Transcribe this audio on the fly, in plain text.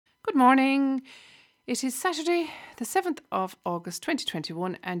Good morning. It is Saturday, the 7th of August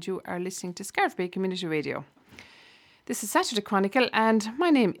 2021, and you are listening to Scariff Bay Community Radio. This is Saturday Chronicle, and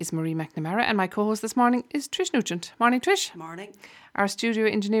my name is Marie McNamara, and my co-host this morning is Trish Nugent. Morning, Trish. Morning. Our studio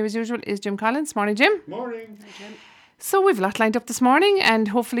engineer, as usual, is Jim Collins. Morning, Jim. Morning. Hi, Jim. So we've a lot lined up this morning, and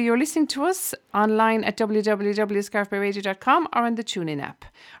hopefully you're listening to us online at www.scariffbayradio.com or on the TuneIn app.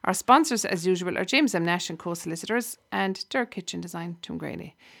 Our sponsors, as usual, are James M. Nash and Co-Solicitors and Dirk Kitchen Design,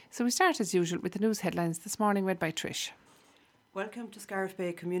 Tuamgraney. So we start, as usual, with the news headlines this morning, read by Trish. Welcome to Scariff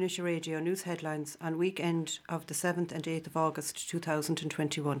Bay Community Radio News Headlines on weekend of the 7th and 8th of August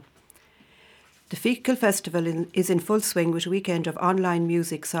 2021. The Fecal Festival is in full swing with a weekend of online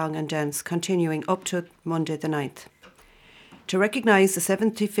music, song and dance continuing up to Monday the 9th. To recognise the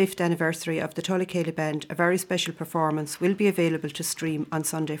 75th anniversary of the Tullakelly Band, a very special performance will be available to stream on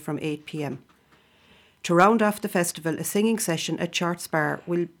Sunday from 8 p.m. To round off the festival, a singing session at Charts Bar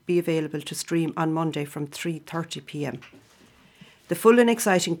will be available to stream on Monday from 3:30 p.m. The full and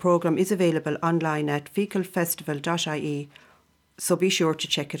exciting programme is available online at fecalfestival.ie, so be sure to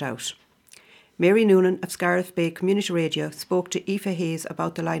check it out. Mary Noonan of Scariff Bay Community Radio spoke to Aoife Hayes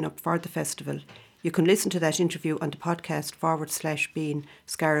about the lineup for the festival. You can listen to that interview on the podcast /being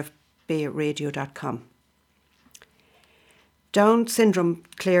scariffbayradio.com. Down Syndrome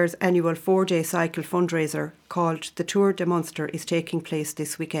Clare's annual 4-day cycle fundraiser called the Tour de Munster is taking place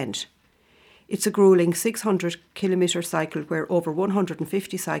this weekend. It's a gruelling 600-kilometre cycle where over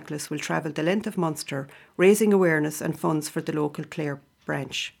 150 cyclists will travel the length of Munster, raising awareness and funds for the local Clare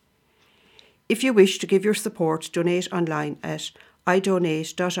branch. If you wish to give your support, donate online at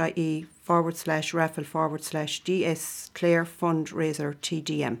idonate.ie/raffle/DS Clare Fundraiser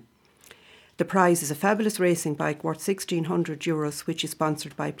TDM. The prize is a fabulous racing bike worth €1,600, which is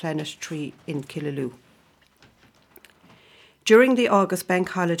sponsored by Planet Tree in Killaloe. During the August bank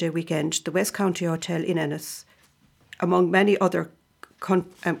holiday weekend, the West County Hotel in Ennis, among many other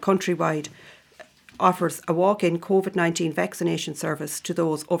countrywide, offers a walk-in COVID-19 vaccination service to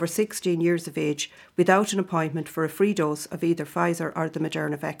those over 16 years of age without an appointment for a free dose of either Pfizer or the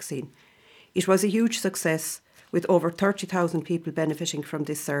Moderna vaccine. It was a huge success, with over 30,000 people benefiting from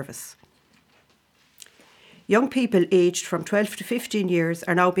this service. Young people aged from 12 to 15 years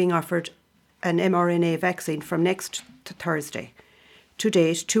are now being offered an mRNA vaccine from next Thursday. To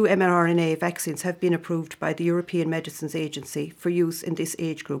date, 2 mRNA vaccines have been approved by the European Medicines Agency for use in this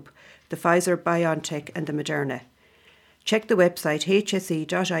age group, the Pfizer-BioNTech and the Moderna. Check the website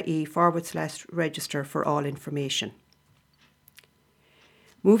hse.ie/register for all information.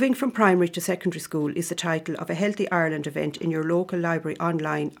 Moving from primary to secondary school is the title of a Healthy Ireland event in your local library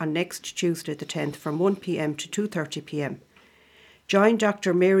online on next Tuesday the 10th from 1 p.m. to 2:30 p.m. Join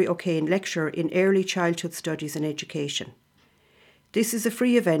Dr. Mary O'Kane, lecturer in Early Childhood Studies and Education. This is a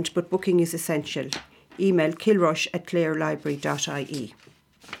free event, but booking is essential. Email kilrush@clarelibrary.ie.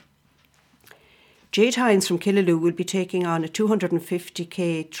 Jade Hines from Killaloe will be taking on a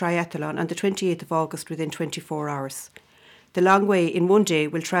 250k triathlon on the 28th of August within 24 hours. The long way in one day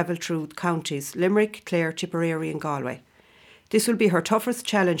will travel through the counties Limerick, Clare, Tipperary and Galway. This will be her toughest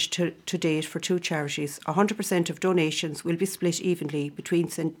challenge to date for two charities. 100% of donations will be split evenly between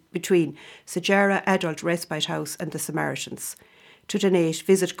Sajara Adult Respite House and the Samaritans. To donate,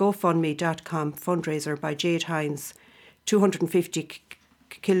 visit gofundme.com fundraiser by Jade Hines, 250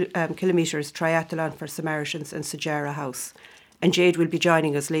 kilometres triathlon for Samaritans and Sajara House. And Jade will be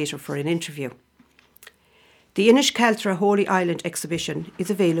joining us later for an interview. The Inishcaltra Holy Island exhibition is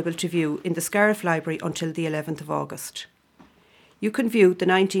available to view in the Scariff Library until the 11th of August. You can view the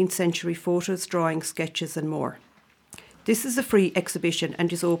 19th century photos, drawings, sketches and more. This is a free exhibition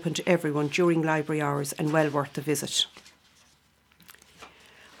and is open to everyone during library hours and well worth a visit.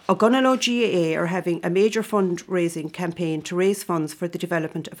 Ogonnelloe GAA are having a major fundraising campaign to raise funds for the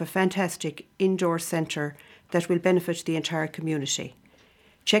development of a fantastic indoor centre that will benefit the entire community.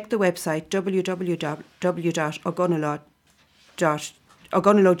 Check the website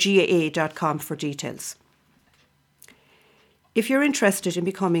www.ogonnelloegaa.com for details. If you're interested in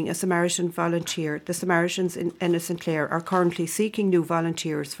becoming a Samaritan volunteer, the Samaritans in Ennis and Clare are currently seeking new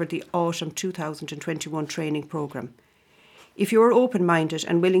volunteers for the autumn 2021 training programme. If you are open-minded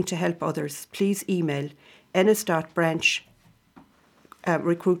and willing to help others, please email ennis.branch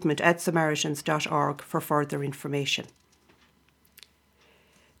recruitment@samaritans.org for further information.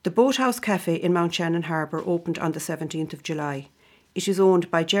 The Boathouse Cafe in Mount Shannon Harbour opened on the 17th of July. It is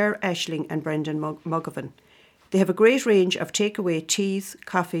owned by Ger Ashling and Brendan Mugovan. They have a great range of takeaway teas,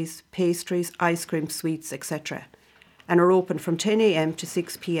 coffees, pastries, ice cream, sweets, etc. and are open from 10 a.m. to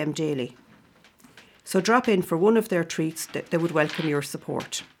 6 p.m. daily. So drop in for one of their treats that they would welcome your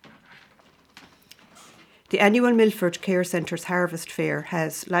support. The annual Milford Care Centre's Harvest Fair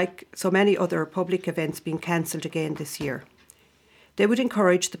has, like so many other public events, been cancelled again this year. They would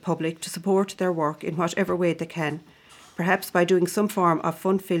encourage the public to support their work in whatever way they can, perhaps by doing some form of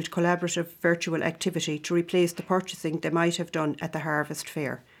fun-filled collaborative virtual activity to replace the purchasing they might have done at the Harvest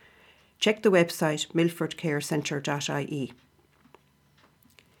Fair. Check the website milfordcarecentre.ie.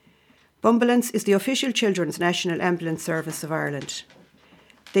 Bumbulance is the official children's national ambulance service of Ireland.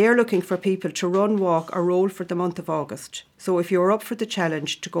 They are looking for people to run, walk or roll for the month of August. So if you're up for the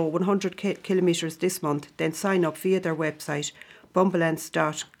challenge to go 100 kilometres this month, then sign up via their website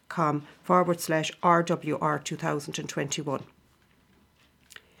bumbulance.com/RWR 2021.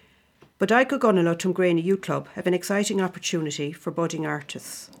 Bodyco Gunalow Tuamgraney Youth Club have an exciting opportunity for budding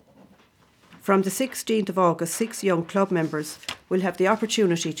artists. From the 16th of August, 6 young club members will have the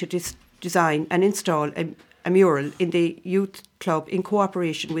opportunity to design and install a mural in the youth club in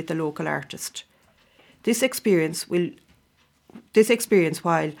cooperation with the local artist. This experience,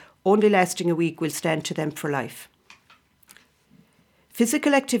 while only lasting a week, will stand to them for life.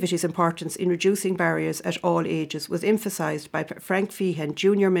 Physical activity's importance in reducing barriers at all ages was emphasised by Frank Feehan,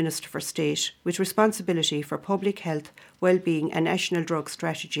 Junior Minister for State, with responsibility for public health, wellbeing and national drug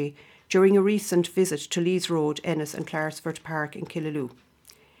strategy during a recent visit to Lees Road, Ennis and Claresford Park in Killaloe.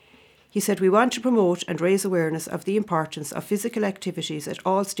 He said, "We want to promote and raise awareness of the importance of physical activities at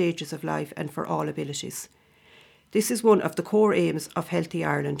all stages of life and for all abilities. This is one of the core aims of Healthy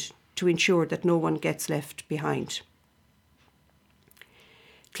Ireland, to ensure that no one gets left behind."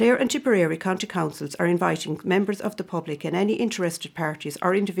 Clare and Tipperary County Councils are inviting members of the public and any interested parties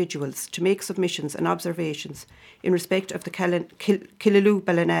or individuals to make submissions and observations in respect of the Killaloe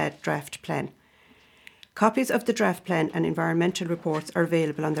Ballina draft plan. Copies of the draft plan and environmental reports are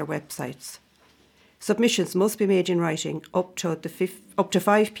available on their websites. Submissions must be made in writing up to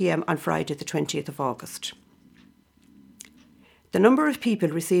 5 p.m. on Friday the 20th of August. The number of people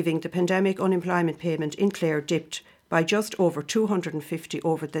receiving the pandemic unemployment payment in Clare dipped by just over 250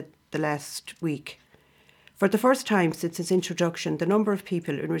 over the last week. For the first time since its introduction, the number of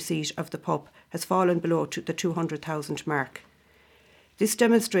people in receipt of the PUP has fallen below the 200,000 mark. This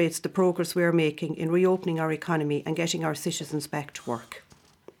demonstrates the progress we are making in reopening our economy and getting our citizens back to work.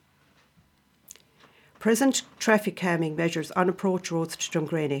 Present traffic calming measures on approach roads to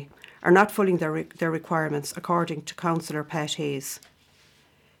Tuamgraney are not fulfilling their requirements, according to Councillor Pat Hayes.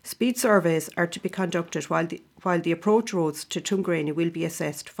 Speed surveys are to be conducted while the approach roads to Tuamgraney will be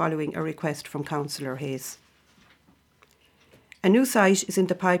assessed following a request from Councillor Hayes. A new site is in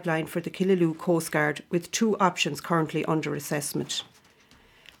the pipeline for the Killaloe Coastguard, with 2 options currently under assessment.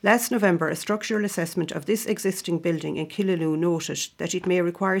 Last November, a structural assessment of this existing building in Killaloe noted that it may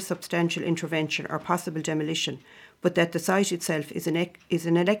require substantial intervention or possible demolition, but that the site itself is an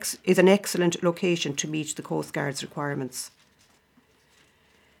excellent location to meet the Coastguard's requirements.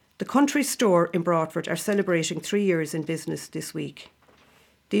 The Country Store in Broadford are celebrating 3 years in business this week.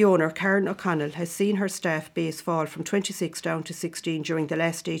 The owner, Karen O'Connell, has seen her staff base fall from 26 down to 16 during the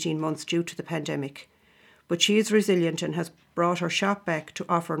last 18 months due to the pandemic. But she is resilient and has brought her shop back to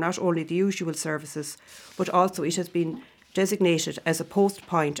offer not only the usual services, but also it has been designated as a post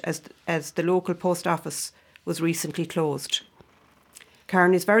point as the local post office was recently closed.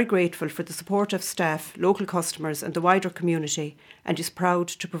 Karen is very grateful for the support of staff, local customers and the wider community, and is proud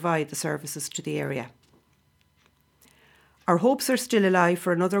to provide the services to the area. Our hopes are still alive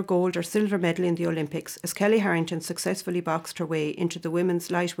for another gold or silver medal in the Olympics, as Kelly Harrington successfully boxed her way into the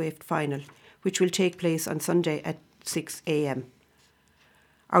women's lightweight final, which will take place on Sunday at 6 a.m.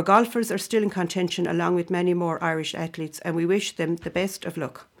 Our golfers are still in contention along with many more Irish athletes, and we wish them the best of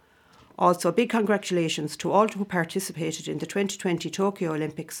luck. Also, a big congratulations to all who participated in the 2020 Tokyo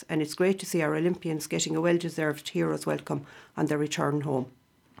Olympics, and it's great to see our Olympians getting a well-deserved hero's welcome on their return home.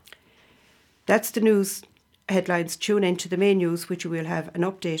 That's the news headlines. Tune in to the main news, which we will have an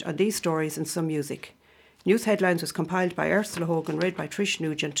update on these stories and some music. News Headlines was compiled by Ursula Hogan, read by Trish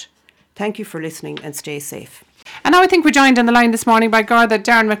Nugent. Thank you for listening and stay safe. And now I think we're joined on the line this morning by Garda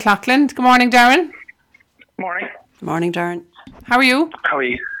Darren McLaughlin. Good morning, Darren. Morning. Good morning, Darren. How are you? How are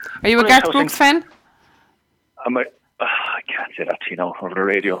you? Are you a Garth Brooks fan? I can't say that to you now over the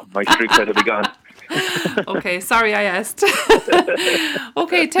radio. My street cred will be gone. Okay, sorry I asked.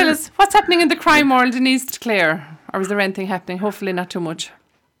 Okay, tell us, what's happening in the crime world in East Clare? Or is there anything happening? Hopefully not too much.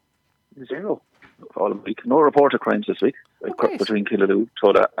 Zero. All week. No reported crimes this week between Killaloe,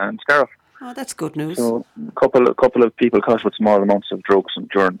 Tulla and Scariff. Oh, that's good news. So a couple of people caught with small amounts of drugs and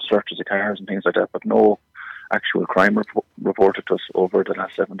during searches of cars and things like that, but no actual crime reported to us over the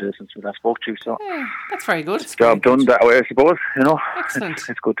last 7 days since we last spoke to you. So that's very good. Job done that way, I suppose. Excellent.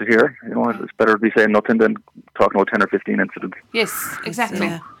 It's good to hear. It's better to be saying nothing than talking about 10 or 15 incidents. Yes,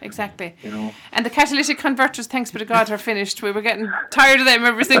 exactly. Exactly. And the catalytic converters, thanks be to God, are finished. We were getting tired of them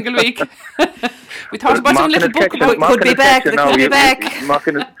every single week. We thought about doing a little book about could be back.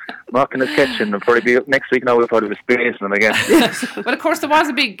 Mocking is catching. It'll probably be next week now. We'll probably be spacing them again. Well, of course, there was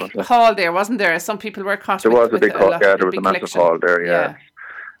a big haul there, wasn't there? Some people were caught. There was a big haul. There was a massive collection. haul there. Yeah.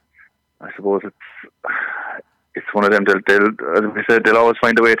 I suppose it's one of them. As we said, they'll always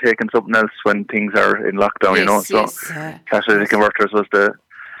find a way of taking something else when things are in lockdown. So catalytic converters was the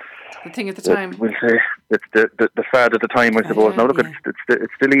thing at the time. We'll say it's the fad at the time, I suppose. Now look,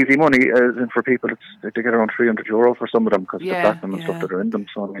 it's still easy money, and for people, they get around €300 for some of them because of the platinum and stuff that are in them.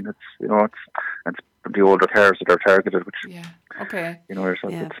 So I mean, it's the older cars that are targeted, which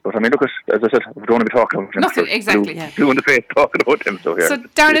but I mean, look, as I said, we don't want to be talking about them. Nothing exactly. Blue in the face talking about them. So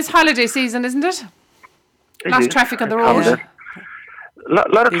Darren, it's holiday season, isn't it? Lots of traffic on the road.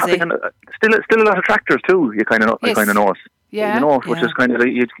 Lot of traffic, and still a lot of tractors too. You kind of notice. Yeah, which is kind of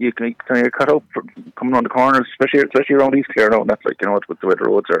you kind of cut out coming around the corners, especially around East Clare now. And that's with the way the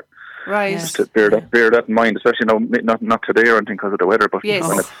roads are. Right. Just to bear that in mind, especially now, not today or anything because of the weather, but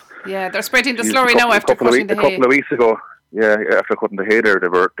they're spreading the slurry now after cutting the hay. A couple of weeks ago, after cutting the hay there, they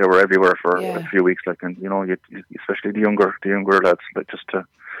were everywhere for a few weeks. And especially the younger lads, just to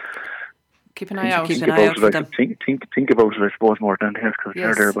keep an eye out. Keep an eye out for them. Think about it, I suppose, more than here because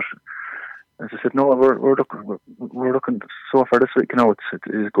they're there, but. As I said, no, we're looking so far this week. It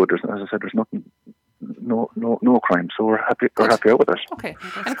is good. As I said, there's nothing, no crime, so we're happy. We're happy out with it. Okay,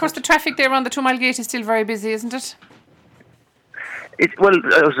 and of course the traffic there around the 2 Mile Gate is still very busy, isn't it?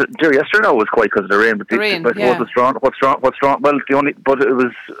 Yesterday now was quite because of the rain, but what's strong. Well, but it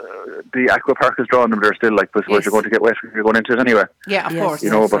was the aqua park is drawing them there still. You're going to get wet if you're going into it anyway. Yeah, of course.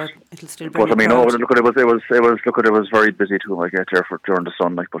 But it'll still bring. But I mean, it was very busy too. I get there during the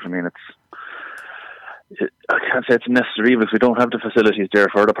sun. But I mean, I can't say it's necessary because we don't have the facilities there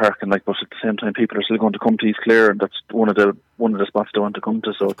for the parking. But at the same time, people are still going to come to East Clare, and that's one of the spots they want to come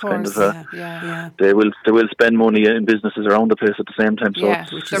to. So it's kind of they will spend money in businesses around the place at the same time. So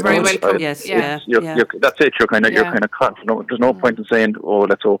they're very welcome. Yes, that's it. You're kind of caught. There's no point in saying, "Oh,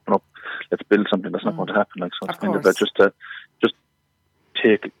 let's open up, let's build something." That's not going to happen. So it's kind of just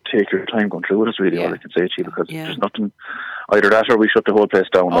take your time going through it is really all I can say to you because there's nothing. Either that or we shut the whole place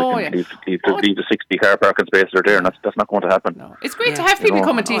down and leave the 60 car parking spaces are there, and that's not going to happen. No. It's great to have people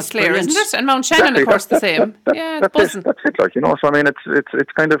coming to East Clare, isn't it? And Mount Shannon, of course, the same. It's buzzing. That's it, So I mean,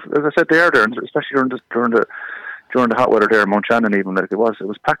 it's kind of, as I said, they are there, and especially during the hot weather there in Mount Shannon, even it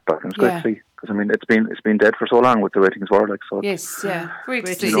was packed back, and it's great to see. Because I mean, it's been dead for so long with the way things were so. Yes, great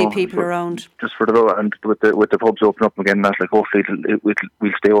to see people around. Just for the and with the pubs open up again, hopefully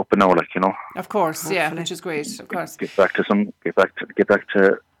we'll stay open now, Of course, which is great. Of course, get back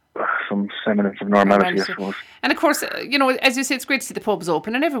to some semblance of normality, I suppose. And of course, as you say, it's great to see the pubs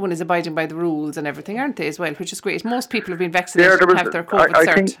open and everyone is abiding by the rules and everything, aren't they, as well, which is great. Most people have been vaccinated and have their COVID cert.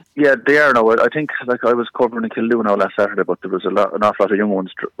 I think, they are now. I think, I was covering in Kildare now last Saturday, but there was an awful lot of young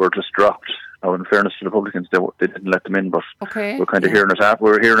ones were just dropped. Now, in fairness to the publicans, they didn't let them in, but we're kind of hearing it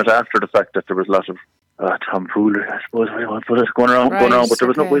after the fact that there was a lot of tomfoolery, I suppose, going around. But there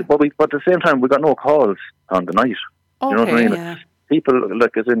was no. But at the same time, we got no calls on the night. You know what I mean? Yeah. People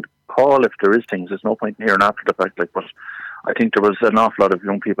as in call if there is things. There's no point in hearing after the fact. But I think there was an awful lot of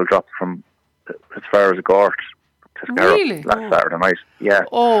young people dropped from as far as Gort to Scarrow last Saturday night. Yeah.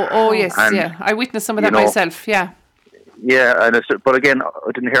 Oh yes, I witnessed some of that myself. Yeah. Yeah, but again,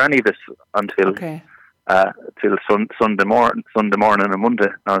 I didn't hear any of this until till Sunday morning and Monday.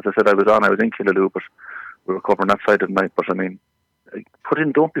 Now, as I said, I was in Killaloe, but we were covering that side of the night. But I mean,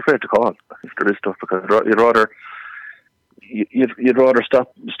 don't be afraid to call if there is stuff, because you'd rather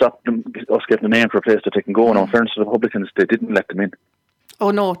stop us getting a name for a place that they can go. And in fairness to the Republicans, they didn't let them in.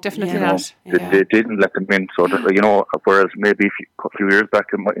 Oh no, definitely not. They didn't let them in. So whereas maybe a few years back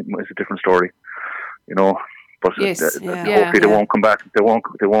it's a different story. But hopefully they won't come back. They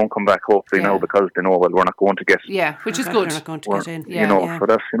won't come back. Hopefully now, because they know we're not going to get. Yeah, which is good. We're not going to get in. So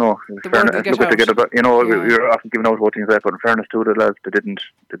that's you're often giving out about things like that. But in fairness to the lads, they didn't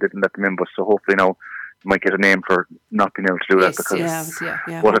let them in. But so hopefully now you might get a name for not being able to do that.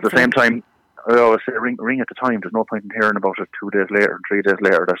 But at the same time, I always say ring at the time. There's no point in hearing about it 2 days later, 3 days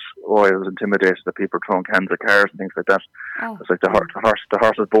later. That I was intimidated that people throwing cans at cars and things like that. It's like the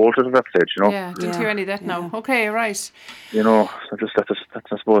horse is bolted at that stage. Yeah, didn't hear any of that now. Okay, right. So just that's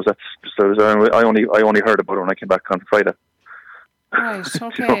I suppose that's just I only heard about it when I came back on Friday. Right.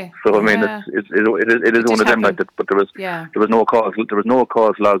 Okay. So I mean, it is one of them like that. But there was no cause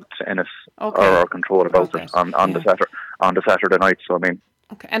logged to Ennis or control about it on the Saturday night. So I mean.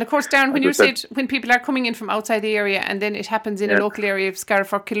 Okay. And of course, Darren, when you said when people are coming in from outside the area and then it happens in a local area of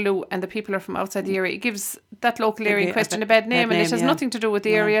Scariff or Killaloe and the people are from outside the area, it gives that local area in question a bad name, and it has nothing to do with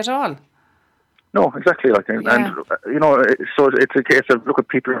the area at all. No, exactly. Like, and you know, so it's a case of, look,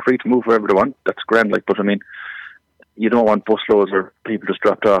 people are free to move wherever they want. That's grand. Like, but I mean, you don't want busloads or people just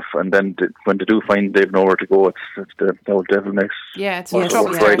dropped off, and then when they do find they've nowhere to go, it's the old devil makes it's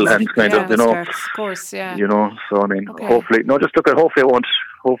bridle hands kind of, you know. Of course, you know. So I mean, hopefully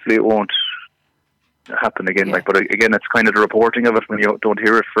it won't happen again. Like, but again, it's kind of the reporting of it when you don't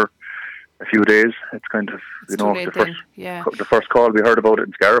hear it for a few days. It's kind of the first call we heard about it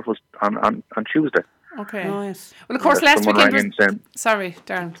in Scariff was on Tuesday. Okay. Oh, yes. Well, of course, last weekend was... Sorry,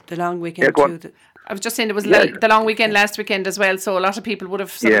 Darren. The long weekend too. I was just saying it was the long weekend last weekend as well, so a lot of people would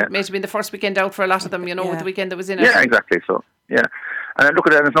have maybe been the first weekend out for a lot of them, you know, with the weekend that was in it. Yeah, exactly. So, and look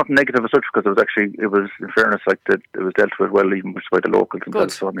at it, it's nothing negative as such, because it was in fairness, like it was dealt with well, even by the locals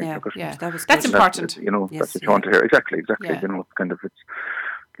themselves. So I mean, that's important. You know, that's what you want to hear. Exactly. You know, kind of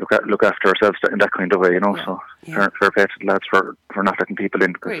look after ourselves in that kind of way, you know. So fair play to the lads for not letting people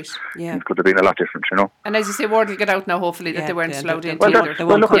in. Great. It could have been a lot different, you know. And as you say, word will get out now, hopefully, that they weren't allowed in.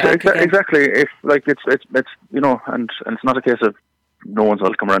 Exactly. If like it's you know, and it's not a case of no one's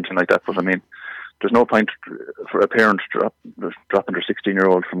welcome or anything like that. But I mean, there's no point for a parent dropping their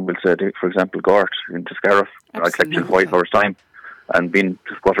 16-year-old from, we'll say, for example, Gort into Scariff, like in 5 hours' time. And being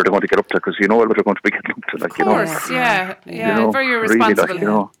what are they going to get up to? Because you know what they're going to be getting up to, like, you know. Of course, you know, very irresponsible. Really, like,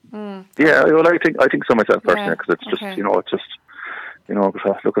 you know, well, I think so myself personally, because it's just, you know, it's just, you know,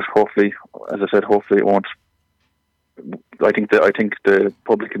 look at, hopefully, as I said, hopefully it won't. I think the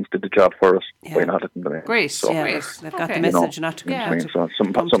publicans did the job for us by not letting them in. Great, so, great. They've got the message not to complain. So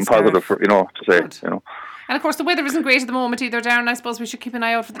something positive, for, you know, to say, you know. And of course, the weather isn't great at the moment either, Darren. I suppose we should keep an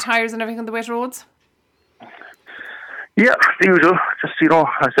eye out for the tyres and everything on the wet roads. Yeah, the usual. Just, you know,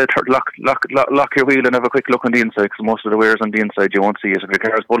 I said lock your wheel and have a quick look on the inside, because most of the wear's on the inside, you won't see it. If your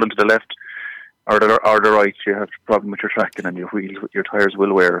car's pulling to the left or the right, you have a problem with your tracking, and your tyres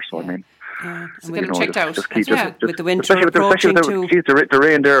will wear. So I mean, so get them checked out. With the winter approaching too. The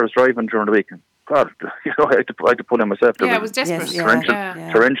rain there, I was driving during the week. God, you know, I had to pull in myself. It was desperate.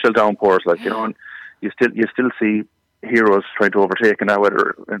 Torrential downpours, like, you know, and you still see heroes trying to overtake in that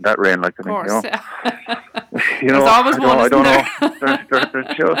weather, in that rain, like, I mean, you know. You know, there's always one, I don't know. There?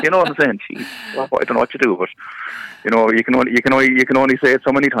 You know what I'm saying? Jeez, I don't know what you do, but you know, you can only say it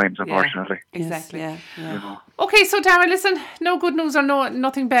so many times, unfortunately. Exactly. Yeah. You know. Okay, so Darren, listen, no good news or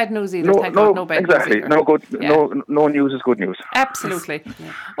nothing bad news either. No bad exactly. news either. No good. No news is good news. Absolutely.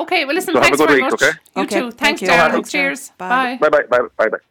 Okay, well, listen. So thanks have a good very week. much. Okay. You too. Thanks, Thank you. Darren. Cheers. Bye. Bye.